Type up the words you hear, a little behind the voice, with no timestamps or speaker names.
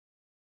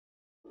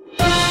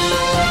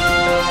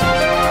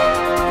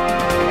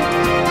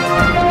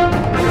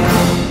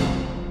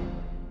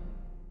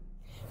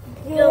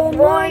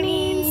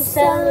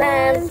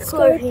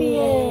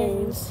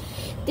scorpions!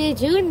 Did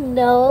you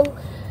know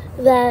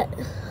that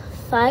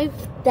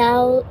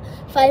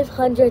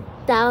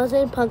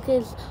 500,000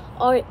 pumpkins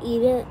are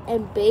eaten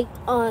and baked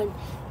on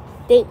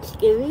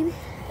Thanksgiving?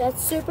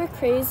 That's super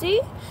crazy.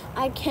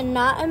 I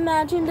cannot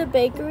imagine the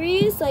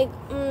bakeries.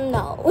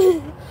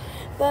 No.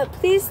 But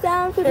please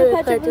stand for the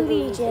Pledge of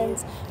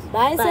Allegiance.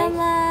 Bye,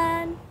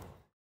 Sunland.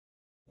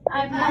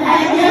 I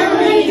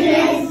pledge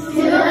allegiance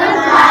to the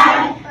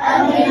flag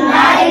of the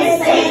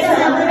United States of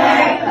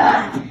America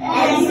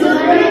and to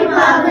the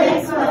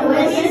republic for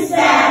which it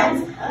stands,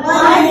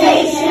 one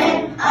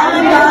nation,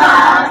 under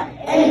God,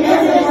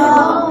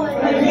 indivisible,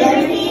 for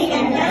liberty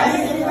and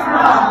justice for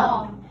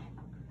all.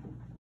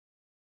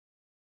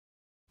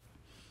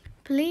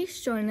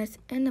 Please join us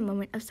in a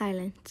moment of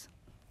silence.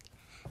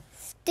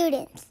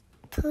 Students,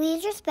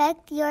 please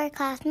respect your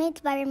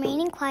classmates by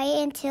remaining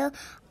quiet until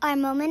our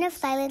moment of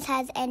silence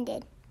has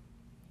ended.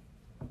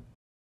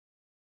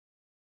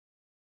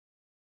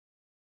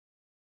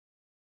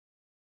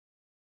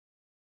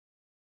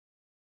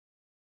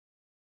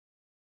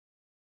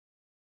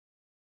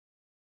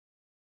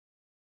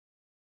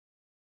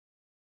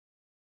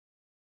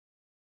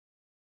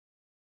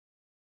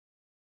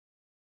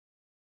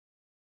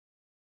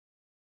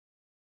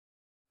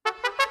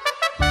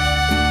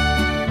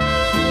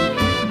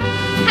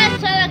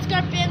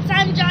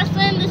 I'm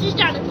Jocelyn, this is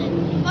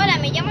Jonathan. Hola,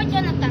 me llamo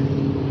Jonathan.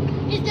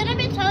 He's going to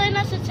be telling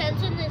us a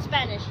sentence in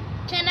Spanish.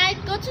 Can I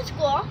go to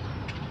school?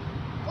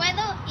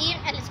 ¿Puedo ir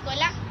a la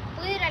escuela?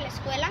 ¿Puedo ir a la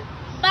escuela?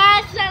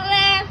 Bye,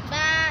 Salem.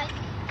 Bye.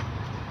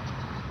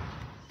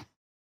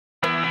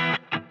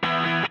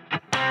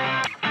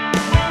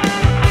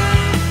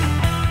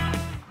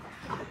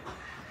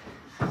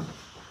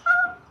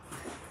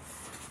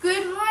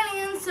 Good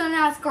morning, Sun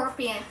and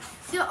Scorpion.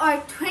 There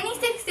are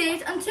 26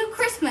 days until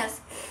Christmas.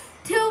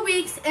 2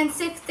 weeks and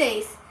 6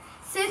 days.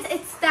 Since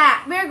it's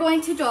that, we're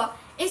going to draw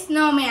a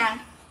snowman.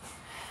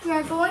 We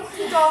are going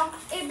to draw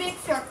a big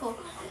circle,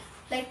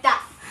 like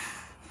that.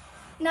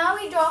 Now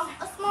we draw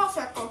a small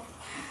circle,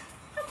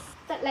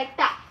 like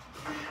that.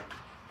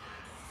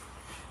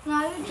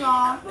 Now we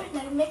draw,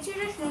 make sure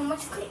there's no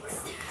much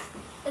sticks.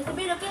 It will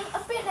be looking a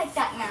bit like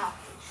that now.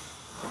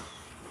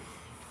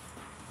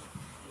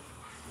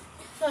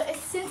 So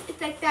since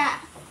it's like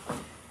that,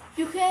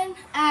 you can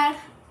add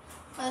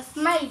a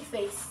smiley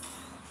face.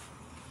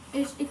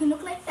 It can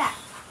look like that.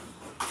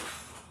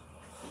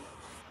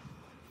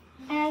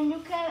 And you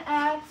can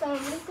add some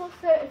wrinkles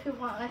there if you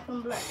want, like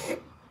some blood.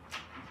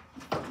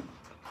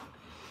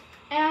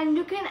 And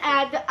you can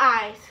add the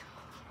eyes.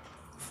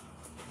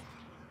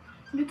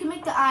 You can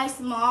make the eyes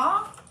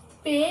small,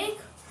 big,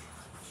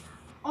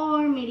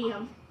 or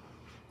medium.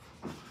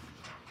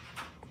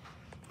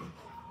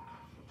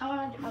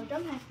 I've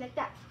done nice like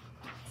that.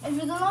 If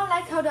you don't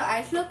like how the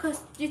eyes look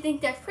because you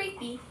think they're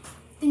creepy,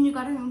 then you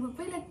gotta remove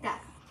it like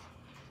that.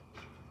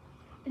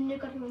 Then you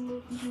gotta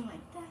remove something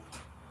like that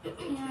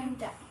and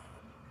that.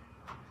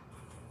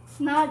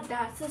 Now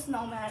that's a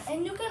snowman,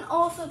 and you can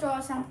also draw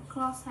a Santa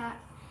Claus hat.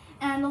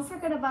 And don't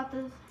forget about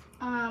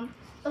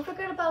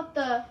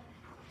the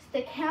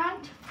stick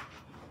hand.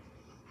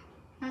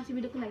 Now should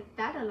be looking like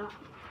that a lot.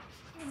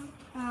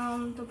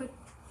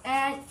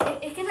 And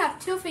it can have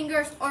 2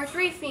 fingers or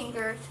 3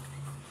 fingers.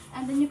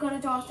 And then you gotta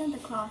draw a Santa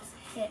Claus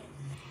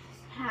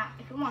hat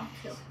if you want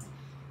to.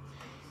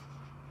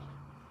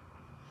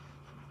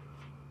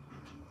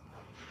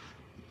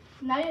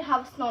 Now you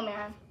have a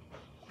snowman.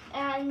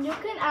 And you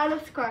can add a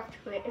scarf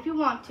to it if you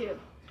want to.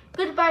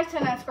 Goodbye,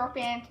 Sun and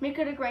Scorpions. Make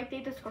it a great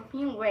day the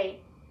Scorpion way.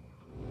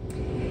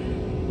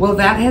 Well,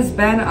 that has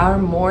been our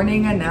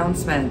morning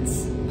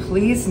announcements.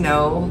 Please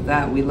know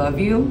that we love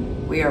you,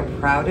 we are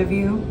proud of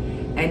you,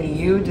 and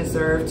you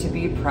deserve to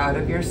be proud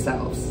of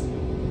yourselves.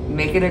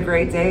 Make it a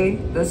great day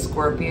the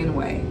Scorpion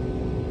way.